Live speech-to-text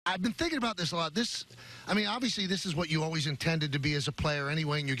I've been thinking about this a lot. I mean, obviously, this is what you always intended to be as a player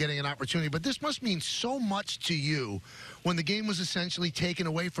anyway, and you're getting an opportunity. But this must mean so much to you when the game was essentially taken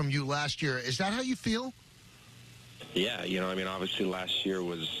away from you last year. Is that how you feel? Yeah, I mean, obviously last year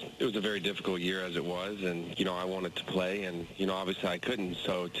was a very difficult year as it was, and, I wanted to play, and, obviously I couldn't.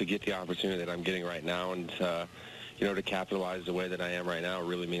 So to get the opportunity that I'm getting right now and to capitalize the way that I am right now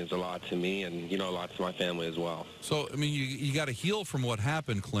really means a lot to me and, a lot to my family as well. So, I mean, you got to heal from what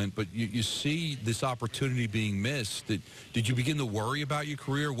happened, Clint, but you see this opportunity being missed. Did you begin to worry about your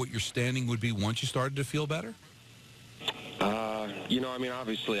career, what your standing would be once you started to feel better? I mean,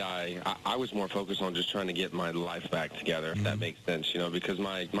 obviously I was more focused on just trying to get my life back together, if that makes sense, because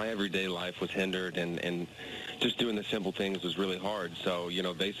my everyday life was hindered and just doing the simple things was really hard. So,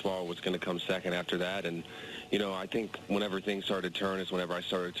 baseball was going to come second after that. And, I think whenever things started to turn is whenever I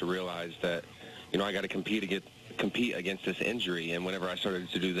started to realize that, I got to compete against this injury. And whenever I started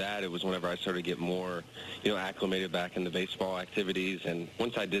to do that, it was whenever I started to get more, acclimated back in the baseball activities. And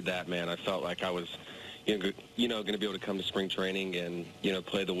once I did that, man, I felt like I was going to be able to come to spring training and,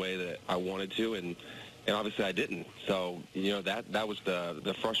 play the way that I wanted to. And obviously I didn't. So, that was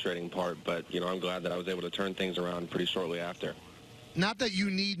the frustrating part. But, I'm glad that I was able to turn things around pretty shortly after. Not that you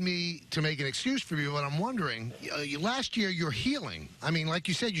need me to make an excuse for you, but I'm wondering, last year you're healing. I mean, like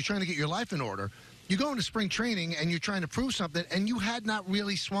you said, you're trying to get your life in order. You go into spring training and you're trying to prove something, and you had not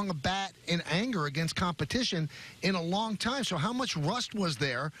really swung a bat in anger against competition in a long time. So how much rust was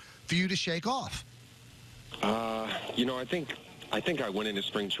there for you to shake off? I think I went into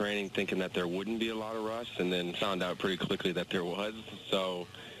spring training thinking that there wouldn't be a lot of rust, and then found out pretty quickly that there was. So,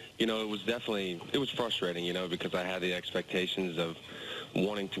 it was frustrating, because I had the expectations of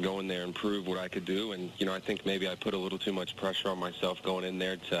wanting to go in there and prove what I could do. And, I think maybe I put a little too much pressure on myself going in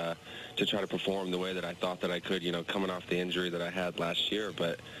there to try to perform the way that I thought that I could, coming off the injury that I had last year.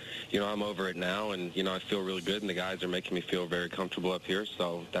 But, I'm over it now, and, I feel really good, and the guys are making me feel very comfortable up here,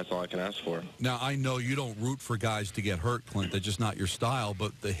 so that's all I can ask for. Now, I know you don't root for guys to get hurt, Clint. That's just not your style,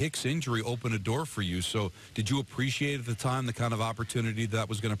 but the Hicks injury opened a door for you. So did you appreciate at the time the kind of opportunity that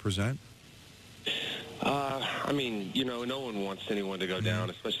was going to present? I mean, no one wants anyone to go down,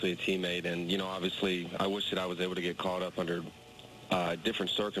 especially a teammate, and, obviously I wish that I was able to get caught up under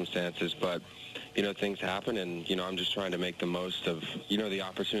different circumstances, but things happen, and I'm just trying to make the most of the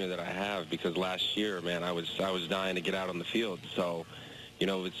opportunity that I have, because last year, man, I was dying to get out on the field. So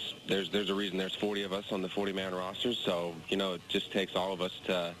there's a reason there's 40 of us on the 40-man roster. So it just takes all of us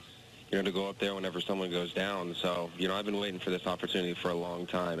to to go up there whenever someone goes down. So I've been waiting for this opportunity for a long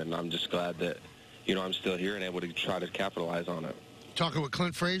time, and I'm just glad that I'm still here and able to try to capitalize on it. Talking with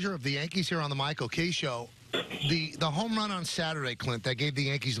Clint Frazier of the Yankees here on the Michael Kay Show. The home run on Saturday, Clint, that gave the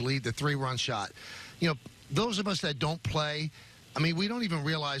Yankees the lead, the 3-run shot. Those of us that don't play, I mean, we don't even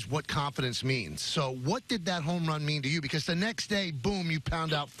realize what confidence means. So what did that home run mean to you? Because the next day, boom, you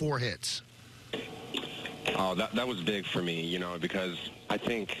pound out 4 hits. Oh, that was big for me, because I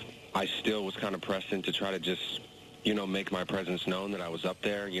think I still was kind of pressed in to try to just, make my presence known that I was up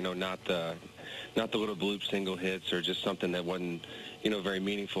there, not the little bloop single hits or just something that wasn't, very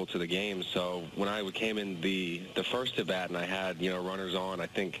meaningful to the game. So when I came in the first at bat and I had, runners on, I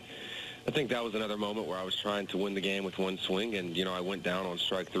think that was another moment where I was trying to win the game with one swing, and, I went down on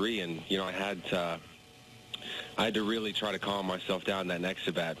strike 3, and, I had to really try to calm myself down that next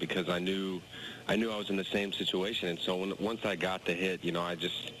at bat, because I knew I was in the same situation. And so once I got the hit,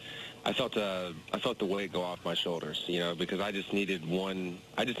 I felt the weight go off my shoulders, because I just needed one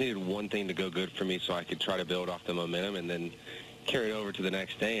thing to go good for me so I could try to build off the momentum and then carry it over to the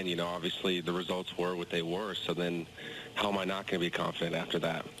next day. And, obviously the results were what they were. So then how am I not going to be confident after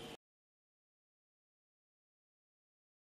that?